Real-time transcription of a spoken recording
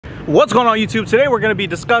What's going on YouTube? Today we're going to be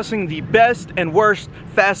discussing the best and worst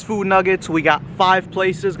fast food nuggets. We got 5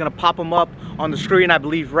 places, gonna pop them up on the screen, I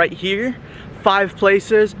believe right here. 5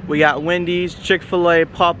 places. We got Wendy's, Chick-fil-A,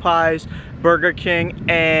 Popeyes, Burger King,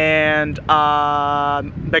 and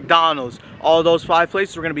McDonald's. All those 5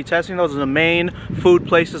 places, we're gonna be testing. Those are the main food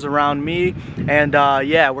places around me. And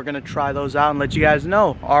yeah, we're gonna try those out and let you guys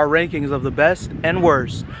know our rankings of the best and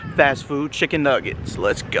worst fast food chicken nuggets.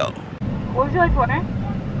 Let's go. What would you like to order?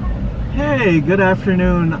 Hey, good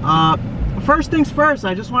afternoon. First things first,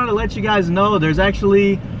 I just wanted to let you guys know there's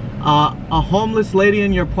actually a homeless lady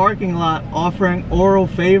in your parking lot offering oral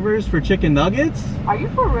favors for chicken nuggets. Are you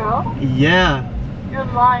for real? Yeah. You're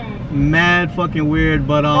lying. Mad fucking weird,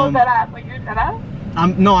 but Oh, dead ass. Like, you're dead ass?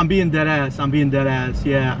 I'm being dead ass. I'm being dead ass.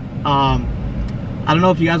 Yeah. I don't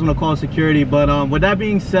know if you guys want to call security, but with that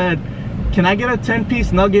being said, can I get a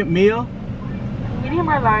 10-piece nugget meal? Medium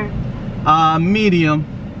or large? Medium.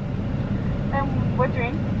 And what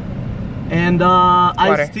drink? And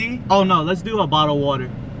iced tea. Oh no, let's do a bottle of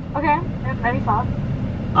water. Okay. And any sauce?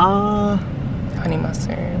 Honey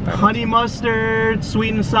mustard. Honey mustard,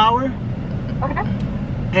 sweet and sour. Okay.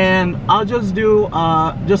 And I'll just do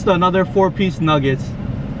just another 4-piece nuggets.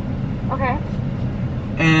 Okay.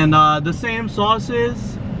 And the same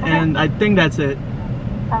sauces. Okay. And I think that's it.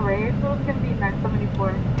 Alright, so it's gonna be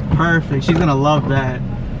 974. Perfect. She's gonna love that.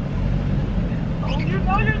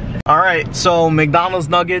 All right, so McDonald's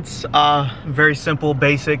nuggets, very simple,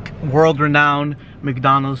 basic, world-renowned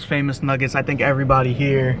McDonald's famous nuggets. I think everybody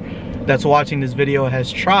here that's watching this video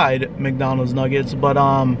has tried McDonald's nuggets, but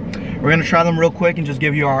we're gonna try them real quick and just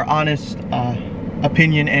give you our honest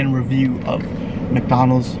opinion and review of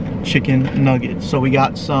McDonald's chicken nuggets. So we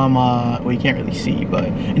got some, well, you can't really see,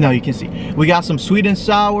 but no, you can see. We got some sweet and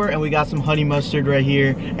sour, and we got some honey mustard right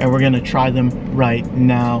here, and we're gonna try them right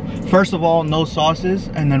now. First of all, no sauces,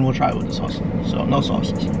 and then we'll try it with the sauces. So no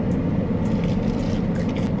sauces.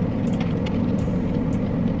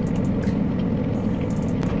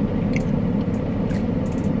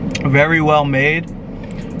 Very well made,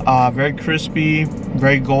 very crispy,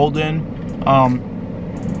 very golden.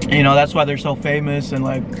 You know, that's why they're so famous, and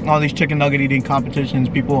like all these chicken nugget eating competitions,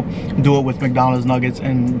 people do it with McDonald's nuggets,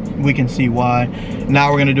 and we can see why.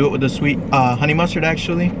 Now we're gonna do it with the sweet honey mustard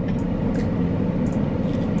actually.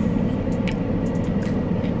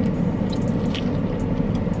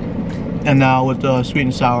 And now with the sweet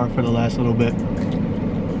and sour for the last little bit.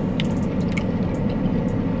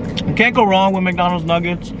 You can't go wrong with McDonald's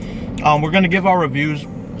nuggets. We're gonna give our reviews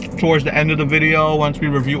towards the end of the video once we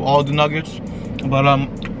review all the nuggets. But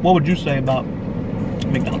what would you say about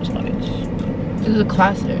McDonald's nuggets? This is a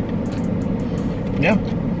classic. Yeah.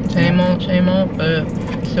 Same old, but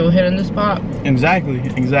still hitting the spot. Exactly.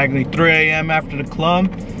 3 a.m. after the club,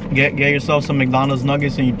 get yourself some McDonald's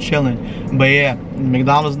nuggets and you chilling. But yeah,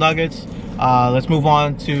 McDonald's nuggets. Let's move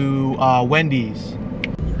on to Wendy's.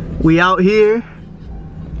 We out here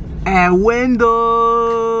at Wendy's.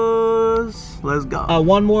 Let's go.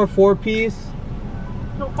 One more 4-piece.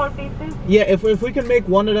 4 pieces? Yeah, if we can make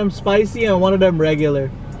one of them spicy and one of them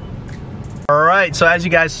regular. Alright, so as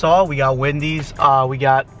you guys saw, we got Wendy's, we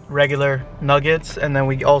got regular nuggets, and then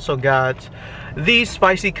we also got the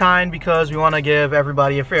spicy kind because we want to give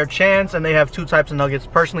everybody a fair chance, and they have 2 types of nuggets.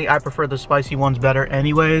 Personally, I prefer the spicy ones better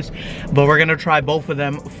anyways, but we're gonna try both of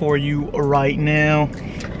them for you right now.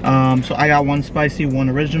 So I got 1 spicy, 1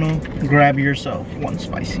 original. Grab yourself 1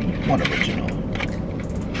 spicy, 1 original.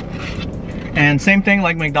 And same thing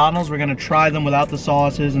like McDonald's, we're gonna try them without the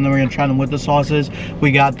sauces, and then we're gonna try them with the sauces.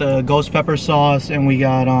 We got the ghost pepper sauce, and we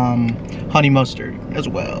got honey mustard as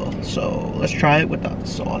well. So let's try it without the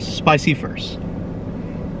sauce. Spicy first.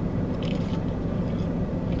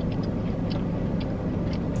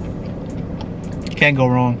 Can't go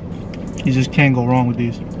wrong. You just can't go wrong with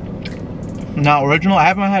these. Now original, I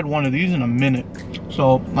haven't had one of these in a minute.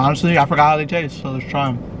 So honestly, I forgot how they taste, so let's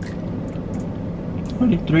try them.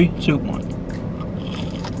 Ready? 3, 2, 1.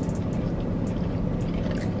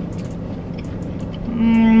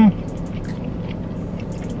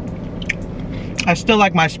 I still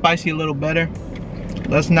like my spicy a little better.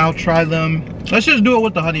 Let's now try them. Let's just do it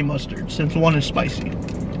with the honey mustard since one is spicy.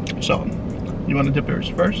 So, you want to dip yours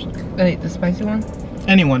first? Wait, the spicy one?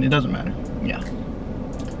 Anyone, it doesn't matter. Yeah.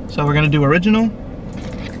 So we're gonna do original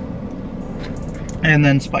and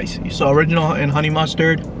then spicy. So original and honey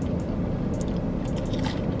mustard.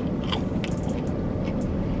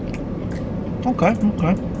 Okay.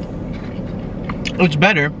 It's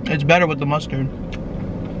better with the mustard.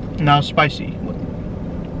 Now spicy with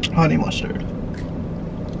honey mustard.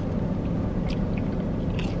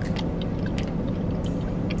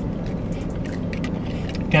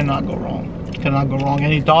 cannot go wrong. Cannot go wrong.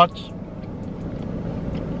 Any thoughts?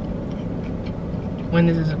 When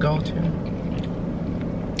does this go to?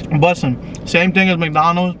 Bussin'. Same thing as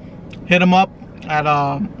McDonald's. Hit them up at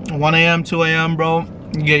 1 a.m., 2 a.m., bro.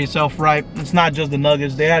 You get yourself right. It's not just the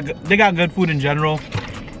nuggets. They got good food in general.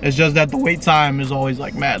 It's just that the wait time is always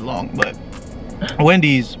like mad long. But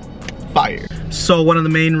Wendy's, fire. So one of the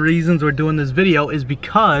main reasons we're doing this video is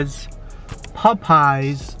because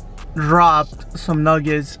Popeyes dropped some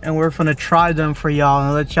nuggets and we're gonna try them for y'all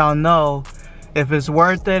and let y'all know if it's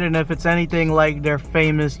worth it and if it's anything like their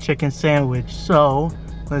famous chicken sandwich. So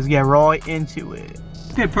let's get right into it.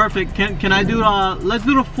 Okay, perfect. Can I do let's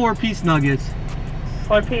do the 4-piece nuggets.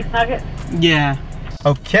 4-piece nugget. Yeah.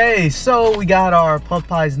 Okay, so we got our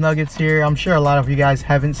Popeyes nuggets here. I'm sure a lot of you guys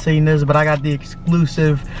haven't seen this, but I got the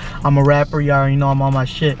exclusive. I'm a rapper, you already know I'm on my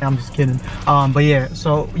shit. I'm just kidding. But yeah,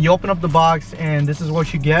 so you open up the box and this is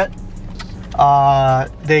what you get.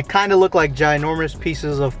 They kind of look like ginormous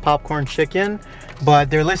pieces of popcorn chicken, but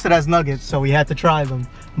they're listed as nuggets, so we had to try them.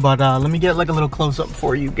 But let me get like a little close-up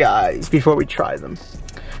for you guys before we try them.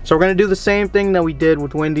 So we're gonna do the same thing that we did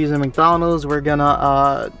with Wendy's and McDonald's. We're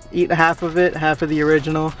gonna eat half of it, half of the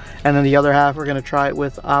original, and then the other half we're gonna try it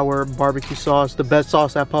with our barbecue sauce, the best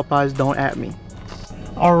sauce at Popeyes. Don't at me.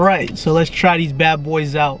 All right, so let's try these bad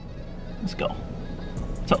boys out. Let's go.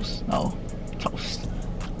 Toast. Oh, toast.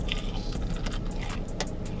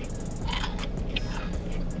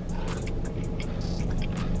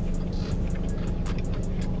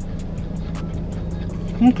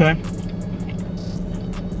 Okay.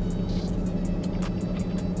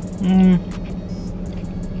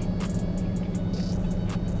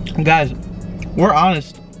 Guys, we're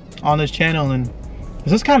honest on this channel and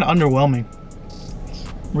this is kind of underwhelming. It's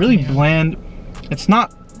really bland. It's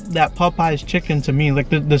not that Popeyes chicken to me. Like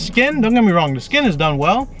the skin, don't get me wrong, the skin is done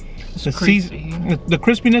well. The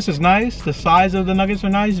crispiness is nice. The size of the nuggets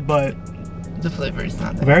are nice, but the flavor is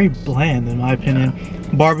not that very bland in my opinion.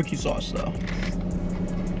 Yeah. Barbecue sauce though.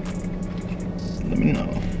 Let me know.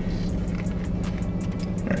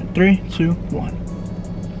 All right, 3, 2, 1.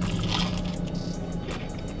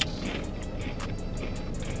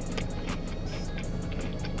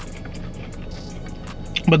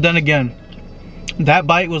 But then again, that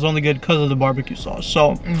bite was only good because of the barbecue sauce.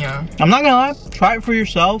 So yeah, I'm not gonna lie, try it for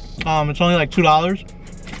yourself. It's only like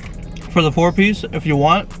 $2 for the 4-piece if you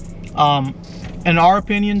want. In our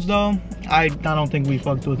opinions though, I don't think we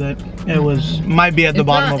fucked with it. It might be at the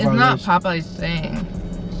bottom of our list. It's not Popeye's thing.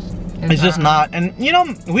 It's just not. And you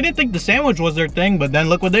know, we didn't think the sandwich was their thing, but then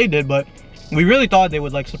look what they did. But we really thought they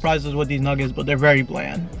would like surprise us with these nuggets, but they're very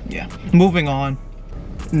bland. Yeah. Moving on.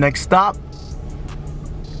 Next stop,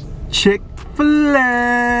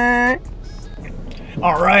 Chick-fil-A.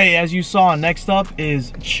 All right, as you saw, next up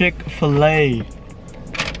is Chick-fil-A.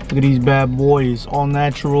 Look at these bad boys, all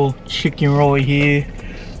natural chicken roll here.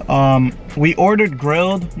 We ordered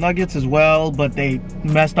grilled nuggets as well, but they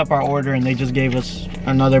messed up our order and they just gave us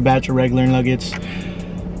another batch of regular nuggets.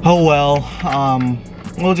 Oh well,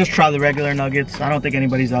 we'll just try the regular nuggets. I don't think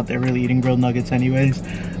anybody's out there really eating grilled nuggets anyways.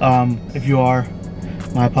 If you are,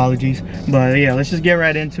 my apologies. But yeah, let's just get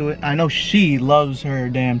right into it. I know she loves her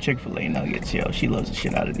damn Chick-fil-A nuggets, yo. She loves the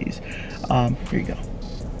shit out of these. Here you go.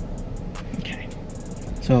 Okay.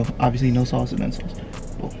 So obviously no sauce and then sauce.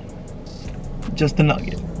 Boom. Just the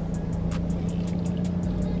nugget.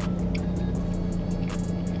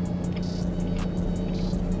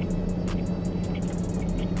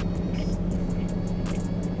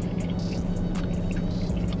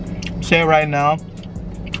 Say it right now,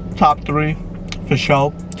 top 3 for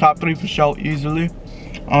sure. Top 3 for sure, easily.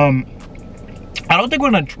 I don't think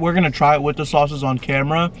we're gonna try it with the sauces on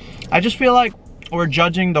camera. I just feel like we're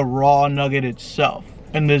judging the raw nugget itself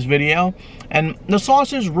in this video, and the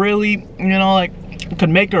sauces really, you know, like could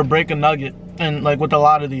make or break a nugget, and like with a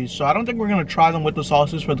lot of these. So I don't think we're gonna try them with the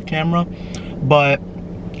sauces for the camera. But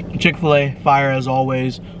Chick-fil-A, fire as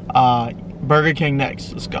always. Burger King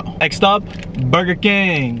next. Let's go. Next up, Burger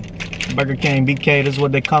King. Burger King, BK, this is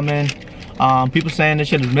what they come in. People saying this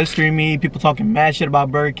shit is mystery meat. People talking mad shit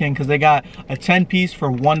about Burger King because they got a 10-piece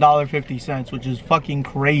for $1.50, which is fucking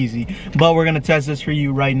crazy. But we're gonna test this for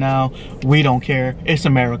you right now. We don't care. It's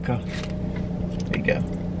America. There you go.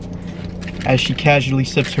 As she casually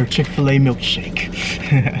sips her Chick-fil-A milkshake.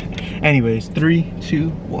 Anyways, 3, 2,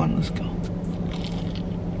 1, let's go.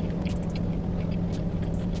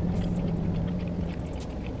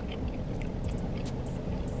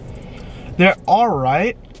 They're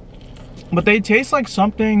alright, but they taste like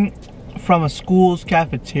something from a school's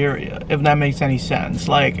cafeteria, if that makes any sense.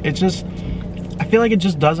 Like, it just, I feel like it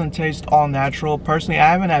just doesn't taste all natural. Personally, I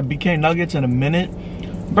haven't had BK nuggets in a minute,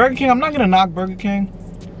 Burger King, I'm not gonna knock Burger King,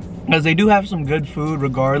 because they do have some good food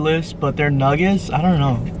regardless, but their nuggets, I don't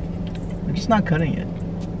know. They're just not cutting it.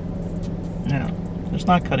 Yeah, it's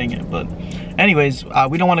not cutting it. But anyways,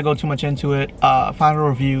 we don't want to go too much into it. Final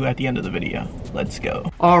review at the end of the video. Let's go.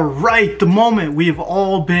 All right, the moment we've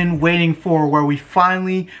all been waiting for, where we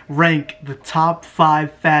finally rank the top 5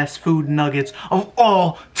 fast food nuggets of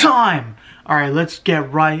all time. All right, let's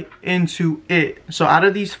get right into it. So out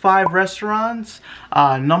of these 5 restaurants,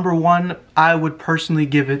 number 1, I would personally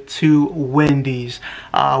give it to Wendy's.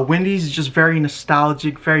 Wendy's is just very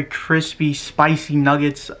nostalgic, very crispy, spicy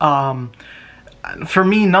nuggets. For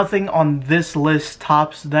me, nothing on this list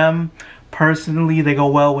tops them. Personally, they go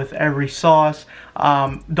well with every sauce.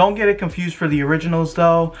 Don't get it confused for the originals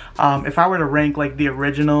though. If I were to rank like the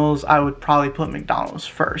originals, I would probably put McDonald's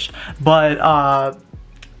first. But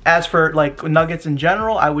as for like nuggets in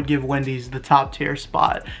general, I would give Wendy's the top tier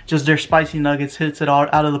spot. Just their spicy nuggets hits it all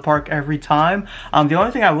out of the park every time. The only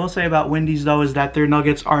thing I will say about Wendy's though is that their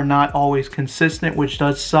nuggets are not always consistent, which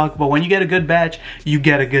does suck. But when you get a good batch, you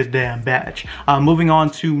get a good damn batch. Moving on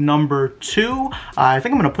to number 2, I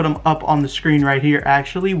think I'm gonna put them up on the screen right here.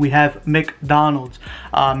 Actually, we have McDonald's.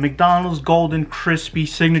 McDonald's golden crispy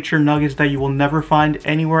signature nuggets that you will never find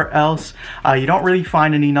anywhere else. You don't really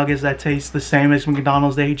find any nuggets that taste the same as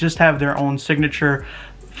McDonald's. They just have their own signature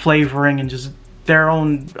flavoring and just their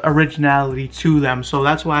own originality to them. So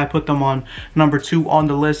that's why I put them on number 2 on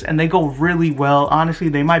the list, and they go really well. Honestly,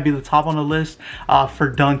 they might be the top on the list for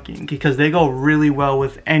dunking, because they go really well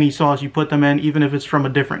with any sauce you put them in, even if it's from a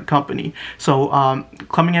different company. So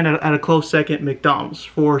coming in at a close second, McDonald's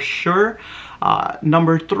for sure.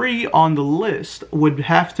 Number 3 on the list would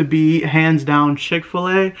have to be hands down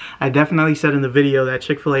Chick-fil-A. I definitely said in the video that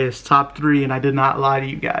Chick-fil-A is top 3, and I did not lie to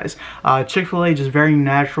you guys. Chick-fil-A, just very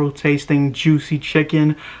natural tasting, juicy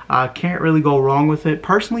chicken. Can't really go wrong with it.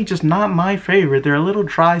 Personally, just not my favorite. They're a little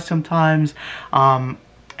dry sometimes.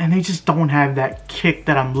 And they just don't have that kick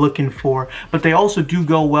that I'm looking for. But they also do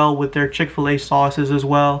go well with their Chick-fil-A sauces as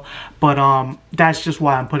well. But that's just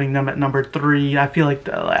why I'm putting them at number 3.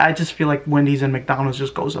 I just feel like Wendy's and McDonald's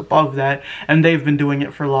just goes above that. And they've been doing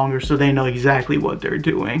it for longer, so they know exactly what they're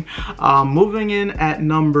doing. Moving in at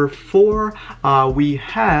number 4, we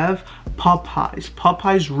have Popeyes.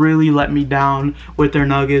 Popeyes really let me down with their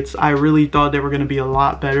nuggets. I really thought they were going to be a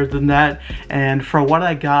lot better than that. And for what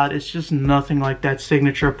I got, it's just nothing like that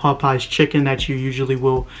signature Popeyes chicken that you usually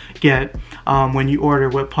will get when you order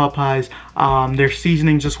with Popeyes. Their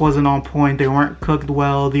seasoning just wasn't on point. They weren't cooked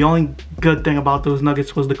well. The only good thing about those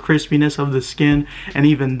nuggets was the crispiness of the skin, and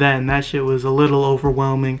even then that shit was a little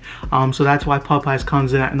overwhelming. So that's why Popeyes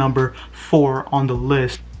comes in at number 4 on the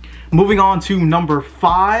list. Moving on to number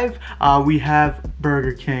 5, we have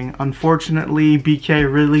Burger King. Unfortunately, BK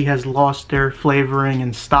really has lost their flavoring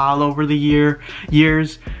and style over the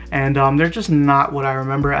years, and they're just not what I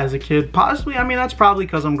remember as a kid. Possibly, I mean, that's probably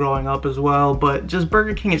because I'm growing up as well, but just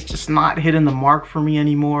Burger King is just not hitting the mark for me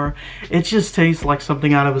anymore. It just tastes like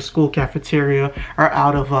something out of a school cafeteria or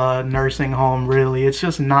out of a nursing home, really. It's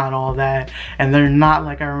just not all that, and they're not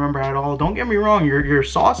like I remember at all. Don't get me wrong, your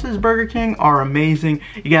sauces, Burger King, are amazing.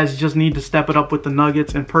 You guys just need to step it up with the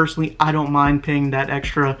nuggets, and personally, I don't mind paying that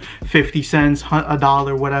extra 50 cents,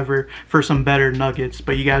 $1, whatever, for some better nuggets,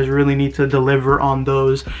 but you guys really need to deliver on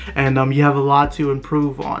those, and you have a lot to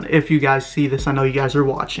improve on. If you guys see this, I know you guys are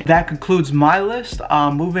watching. That concludes my list.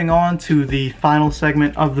 Moving on to the final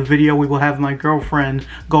segment of the video, we will have my girlfriend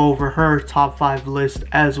go over her top 5 list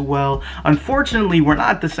as well. Unfortunately, we're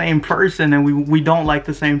not the same person, and we don't like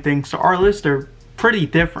the same things, so our lists are pretty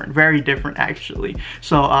different, very different actually.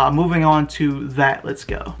 So moving on to that, let's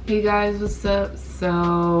go. Hey guys, what's up?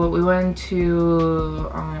 So we went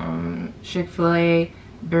to Chick-fil-A,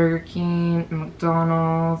 Burger King,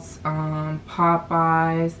 McDonald's,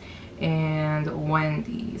 Popeyes, and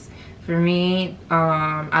Wendy's. For me,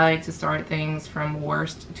 I like to start things from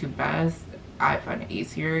worst to best. I find it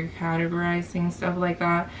easier categorizing stuff like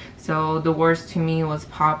that. So the worst to me was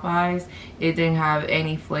Popeyes. It didn't have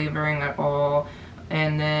any flavoring at all.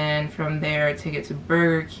 And then from there, take it to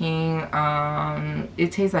Burger King.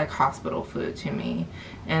 It tastes like hospital food to me.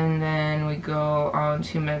 And then we go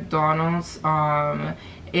to McDonald's.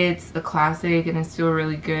 It's a classic and it's still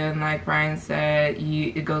really good. And like Brian said,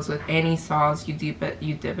 it goes with any sauce you dip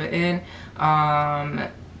it in.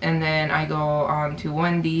 And then I go on to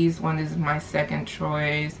Wendy's. Wendy's is my second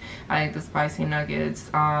choice. I like the spicy nuggets.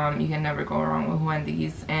 You can never go wrong with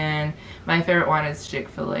Wendy's. And my favorite one is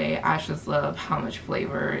Chick-fil-A. I just love how much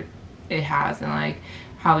flavor it has and like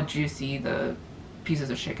how juicy the pieces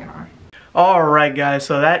of chicken are. Alright guys,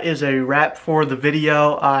 so that is a wrap for the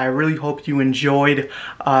video. I really hope you enjoyed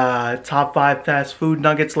top 5 fast food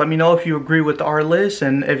nuggets. Let me know if you agree with our list,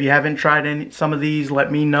 and if you haven't tried some of these,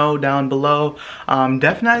 let me know down below.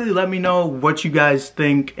 Definitely let me know what you guys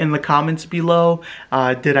think in the comments below.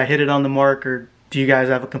 Did I hit it on the mark, or do you guys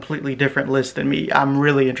have a completely different list than me? I'm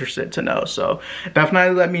really interested to know, so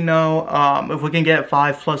definitely let me know. If we can get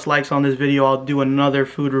 5+ likes on this video, I'll do another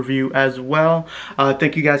food review as well.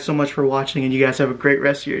 Thank you guys so much for watching, and you guys have a great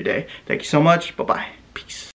rest of your day. Thank you so much. Bye-bye.